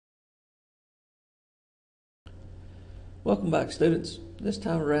Welcome back, students. This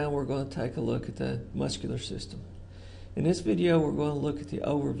time around we're going to take a look at the muscular system. In this video we're going to look at the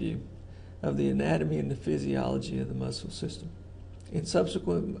overview of the anatomy and the physiology of the muscle system. In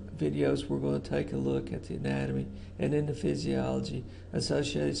subsequent videos we're going to take a look at the anatomy and then the physiology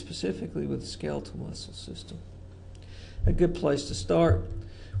associated specifically with the skeletal muscle system. A good place to start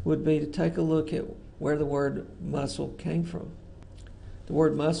would be to take a look at where the word muscle came from. The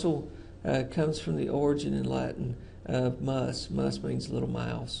word muscle comes from the origin in Latin of mus. Mus means little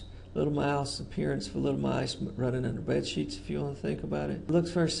mouse. Little mouse, appearance of a little mice running under bed sheets, if you want to think about it. It looks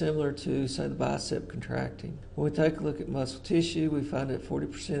very similar to, say, the bicep contracting. When we take a look at muscle tissue, we find that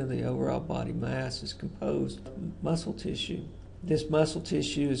 40% of the overall body mass is composed of muscle tissue. This muscle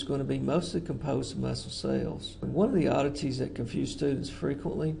tissue is going to be mostly composed of muscle cells. And one of the oddities that confuse students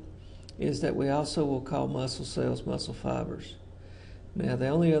frequently is that we also will call muscle cells muscle fibers. Now, the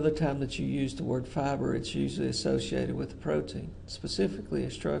only other time that you use the word fiber, it's usually associated with a protein, specifically a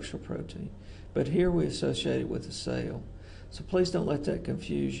structural protein. But here we associate it with a cell. So please don't let that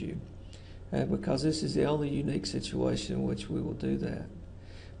confuse you, because this is the only unique situation in which we will do that.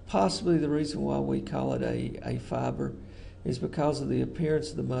 Possibly the reason why we call it a fiber is because of the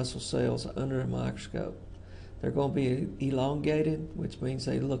appearance of the muscle cells under a microscope. They're going to be elongated, which means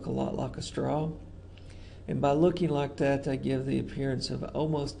they look a lot like a straw. And by looking like that, they give the appearance of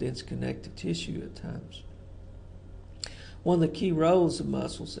almost dense connective tissue at times. One of the key roles of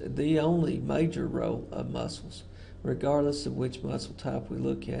muscles, the only major role of muscles, regardless of which muscle type we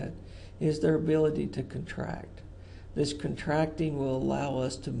look at, is their ability to contract. This contracting will allow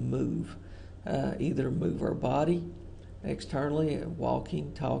us to move, either move our body externally,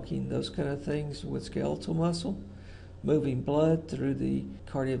 walking, talking, those kind of things with skeletal muscle, moving blood through the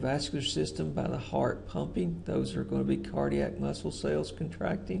cardiovascular system by the heart pumping, those are going to be cardiac muscle cells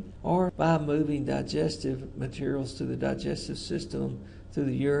contracting, or by moving digestive materials through the digestive system, through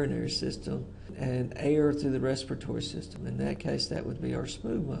the urinary system, and air through the respiratory system. In that case, that would be our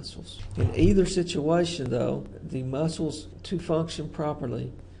smooth muscles. In either situation, though, the muscles, to function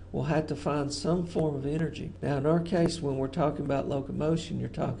properly, will have to find some form of energy. Now, in our case, when we're talking about locomotion, you're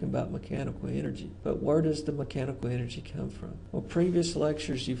talking about mechanical energy. But where does the mechanical energy come from? Well, previous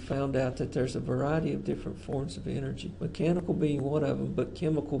lectures you found out that there's a variety of different forms of energy. Mechanical being one of them, but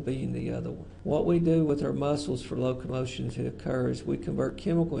chemical being the other one. What we do with our muscles for locomotion to occur is we convert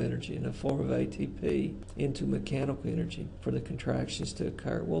chemical energy in the form of ATP into mechanical energy for the contractions to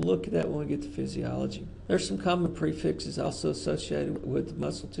occur. We'll look at that when we get to physiology. There's some common prefixes also associated with the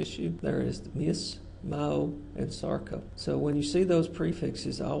muscle tissue. There is mus, myo, and sarco. So when you see those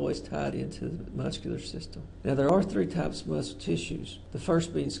prefixes, always tied into the muscular system. Now, there are three types of muscle tissues. The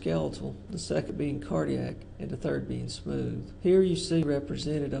first being skeletal, the second being cardiac, and the third being smooth. Here you see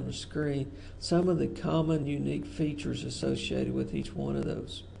represented on the screen some of the common unique features associated with each one of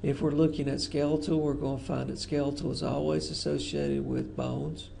those. If we're looking at skeletal, we're going to find that skeletal is always associated with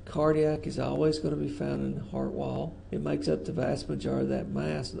bones. Cardiac is always going to be found in the heart wall. It makes up the vast majority of that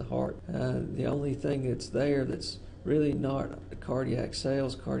mass of the heart. The only thing that's there that's really not cardiac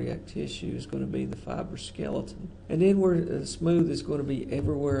cells, cardiac tissue, is going to be the fibrous skeleton. And then where smooth is going to be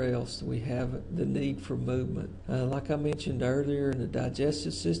everywhere else we have the need for movement. Like I mentioned earlier, in the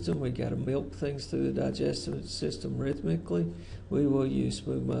digestive system, we got to milk things through the digestive system rhythmically. We will use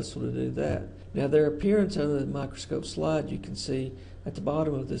smooth muscle to do that. Now, their appearance under the microscope slide you can see at the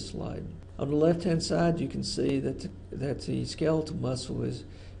bottom of this slide. On the left-hand side, you can see that the skeletal muscle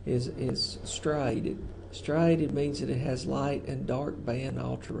is striated. Striated means that it has light and dark band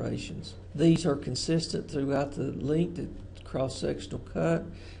alterations. These are consistent throughout the length of the cross-sectional cut,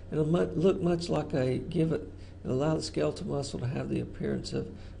 and it'll look much like it'll allow the skeletal muscle to have the appearance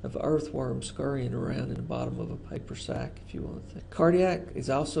of earthworms scurrying around in the bottom of a paper sack, if you want to think. Cardiac is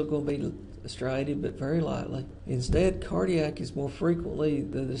also going to be striated, but very lightly. Instead, cardiac is more frequently,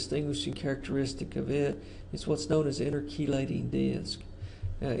 the distinguishing characteristic of it is what's known as intercalating disc.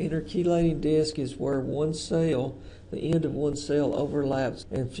 Now, intercalating disc is where one cell, the end of one cell, overlaps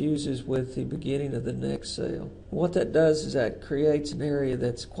and fuses with the beginning of the next cell. What that does is that creates an area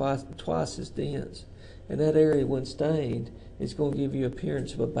that's twice as dense. And that area, when stained, is going to give you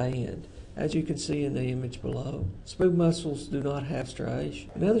appearance of a band, as you can see in the image below. Smooth muscles do not have striation.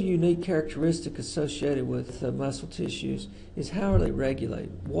 Another unique characteristic associated with muscle tissues is how are they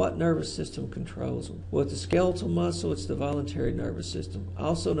regulated? What nervous system controls them? With the skeletal muscle, it's the voluntary nervous system,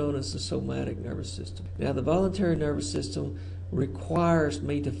 also known as the somatic nervous system. Now, the voluntary nervous system requires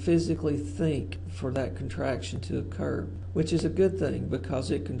me to physically think for that contraction to occur, which is a good thing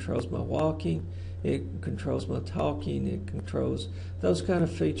because it controls my walking, it controls my talking, it controls those kind of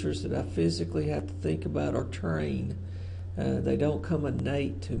features that I physically have to think about or train They don't come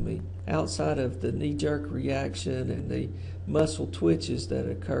innate to me. Outside of the knee-jerk reaction and the muscle twitches that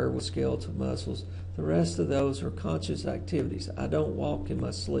occur with skeletal muscles, the rest of those are conscious activities. I don't walk in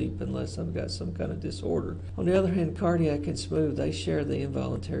my sleep unless I've got some kind of disorder. On the other hand, cardiac and smooth, they share the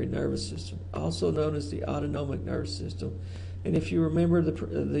involuntary nervous system, also known as the autonomic nervous system. And if you remember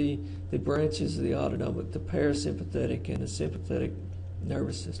the branches of the autonomic, the parasympathetic and the sympathetic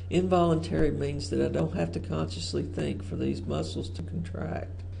nervous system. Involuntary means that I don't have to consciously think for these muscles to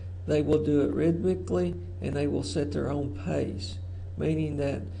contract. They will do it rhythmically and they will set their own pace, meaning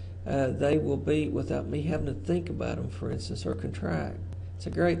that they will beat without me having to think about them, for instance, or contract. It's a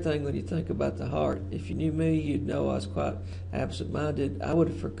great thing when you think about the heart. If you knew me, you'd know I was quite absent-minded. I would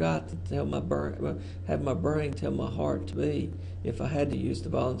have forgot to tell have my brain tell my heart to beat. If I had to use the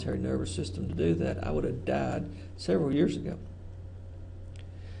voluntary nervous system to do that, I would have died several years ago.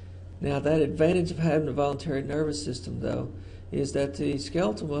 Now, that advantage of having a voluntary nervous system, though, is that the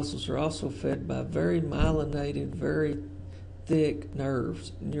skeletal muscles are also fed by very myelinated, very thick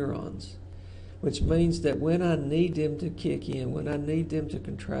neurons, which means that when I need them to kick in, when I need them to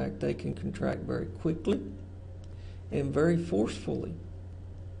contract, they can contract very quickly and very forcefully.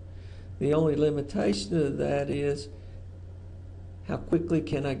 The only limitation of that is how quickly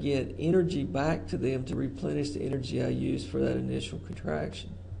can I get energy back to them to replenish the energy I used for that initial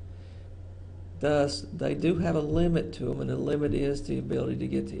contraction. Thus, they do have a limit to them, and the limit is the ability to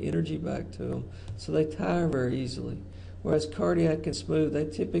get the energy back to them, so they tire very easily. Whereas cardiac and smooth, they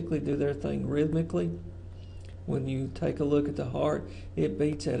typically do their thing rhythmically. When you take a look at the heart, it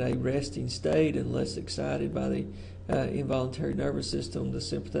beats at a resting state unless excited by the involuntary nervous system, the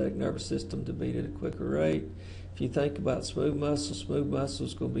sympathetic nervous system, to beat at a quicker rate. If you think about smooth muscle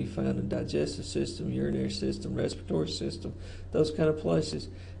is going to be found in digestive system, urinary system, respiratory system, those kind of places.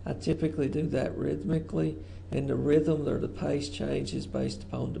 I typically do that rhythmically, and the rhythm or the pace changes based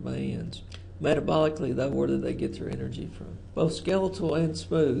upon demands. Metabolically, though, where do they get their energy from? Both skeletal and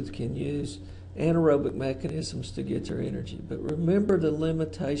smooth can use anaerobic mechanisms to get their energy, but remember the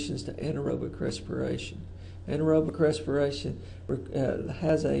limitations to anaerobic respiration. Anaerobic respiration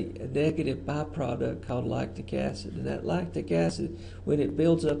has a negative byproduct called lactic acid, and that lactic acid, when it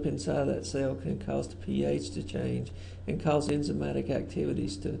builds up inside that cell, can cause the pH to change and cause enzymatic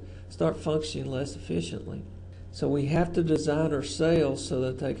activities to start functioning less efficiently. So we have to design our cells so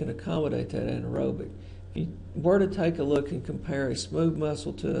that they can accommodate that anaerobic. If you were to take a look and compare a smooth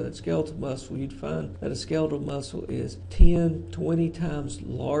muscle to a skeletal muscle, you'd find that a skeletal muscle is 10, 20 times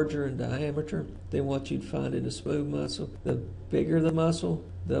larger in diameter than what you'd find in a smooth muscle. The bigger the muscle,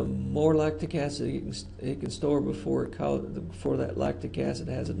 the more lactic acid it can store before that lactic acid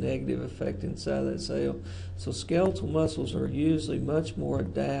has a negative effect inside that cell. So skeletal muscles are usually much more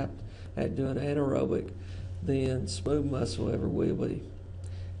adept at doing anaerobic than smooth muscle ever will be.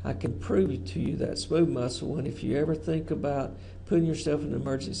 I can prove to you that smooth muscle, and if you ever think about putting yourself in an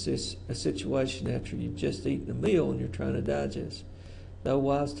emergency situation after you've just eaten a meal and you're trying to digest. The old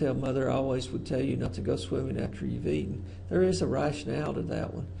wives' tale mother always would tell you not to go swimming after you've eaten. There is a rationale to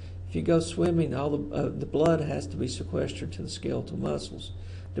that one. If you go swimming, all the blood has to be sequestered to the skeletal muscles,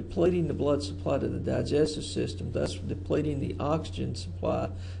 depleting the blood supply to the digestive system, thus depleting the oxygen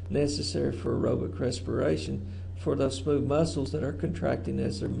supply necessary for aerobic respiration for those smooth muscles that are contracting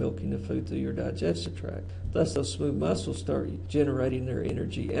as they're milking the food through your digestive tract. Thus, those smooth muscles start generating their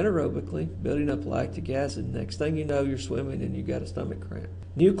energy anaerobically, building up lactic acid. Next thing you know, you're swimming and you got a stomach cramp.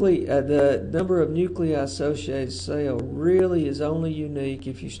 The number of nuclei-associated cell really is only unique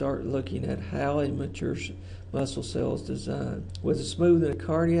if you start looking at how a mature muscle cell is designed. With a smooth and a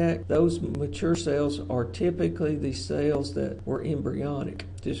cardiac, those mature cells are typically the cells that were embryonic,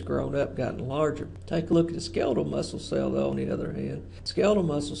 just grown up, gotten larger. Take a look at the skeletal muscle cell, though, on the other hand. Skeletal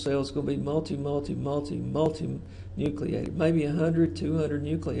muscle cell is going to be multi-nucleated, maybe 100, 200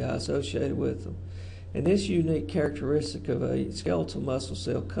 nuclei associated with them. And this unique characteristic of a skeletal muscle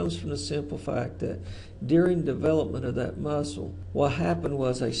cell comes from the simple fact that during development of that muscle, what happened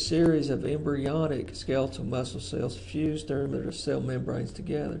was a series of embryonic skeletal muscle cells fused their cell membranes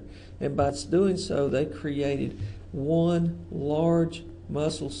together. And by doing so, they created one large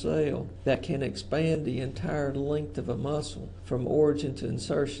muscle cell that can expand the entire length of a muscle from origin to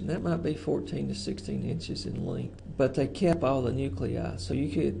insertion. That might be 14 to 16 inches in length, but they kept all the nuclei. So you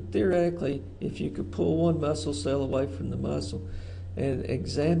could theoretically, if you could pull one muscle cell away from the muscle and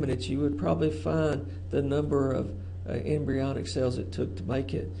examine it, you would probably find the number of embryonic cells it took to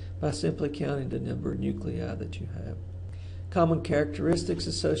make it by simply counting the number of nuclei that you have. Common characteristics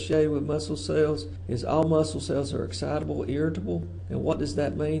associated with muscle cells is all muscle cells are excitable, irritable. And what does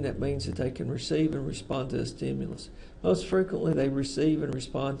that mean? That means that they can receive and respond to a stimulus. Most frequently, they receive and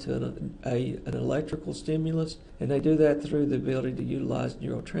respond to an electrical stimulus, and they do that through the ability to utilize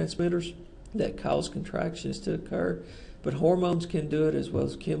neurotransmitters that cause contractions to occur. But hormones can do it, as well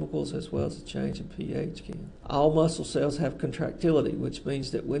as chemicals, as well as a change in pH can. All muscle cells have contractility, which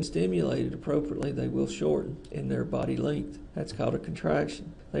means that when stimulated appropriately, they will shorten in their body length. That's called a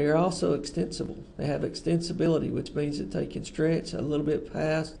contraction. They are also extensible. They have extensibility, which means that they can stretch a little bit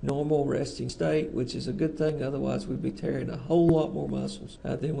past normal resting state, which is a good thing. Otherwise, we'd be tearing a whole lot more muscles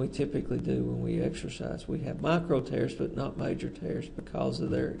than we typically do when we exercise. We have micro tears, but not major tears because of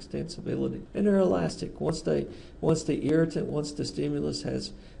their extensibility. And they're elastic. Once the irritant, once the stimulus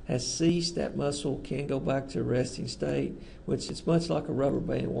has ceased, that muscle can go back to a resting state, which is much like a rubber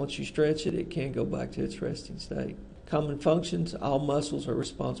band. Once you stretch it, it can go back to its resting state. Common functions: all muscles are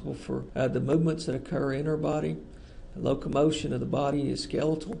responsible for the movements that occur in our body. The locomotion of the body is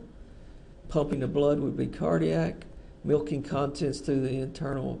skeletal. Pumping of blood would be cardiac. Milking contents through the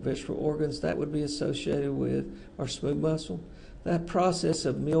internal visceral organs, that would be associated with our smooth muscle. That process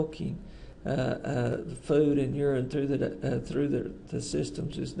of milking food and urine through the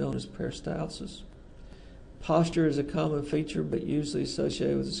systems is known as peristalsis. Posture is a common feature, but usually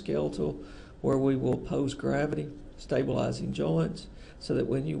associated with the skeletal, where we will oppose gravity, stabilizing joints, so that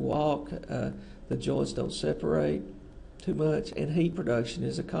when you walk, the joints don't separate too much. And heat production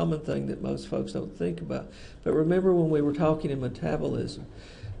is a common thing that most folks don't think about. But remember when we were talking in metabolism,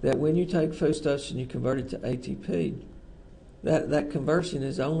 that when you take foodstuffs and you convert it to ATP, that conversion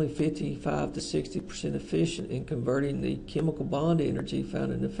is only 55 to 60% efficient in converting the chemical bond energy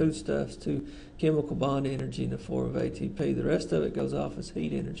found in the foodstuffs to chemical bond energy in the form of ATP. The rest of it goes off as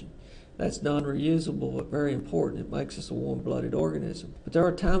heat energy. That's non-reusable, but very important. It makes us a warm-blooded organism. But there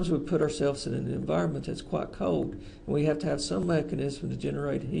are times we put ourselves in an environment that's quite cold, and we have to have some mechanism to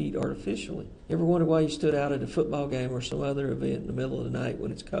generate heat artificially. You ever wonder why you stood out at a football game or some other event in the middle of the night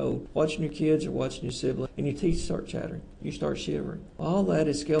when it's cold, watching your kids or watching your sibling, and your teeth start chattering? You start shivering. All that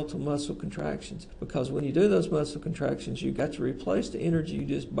is skeletal muscle contractions, because when you do those muscle contractions, you've got to replace the energy you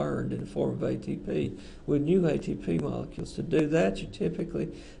just burned in the form of ATP with new ATP molecules. To do that, you typically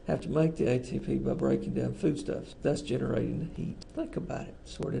have to make the ATP by breaking down foodstuffs, thus generating the heat. Think about it.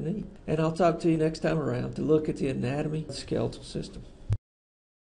 Sort of neat. And I'll talk to you next time around to look at the anatomy of the skeletal system.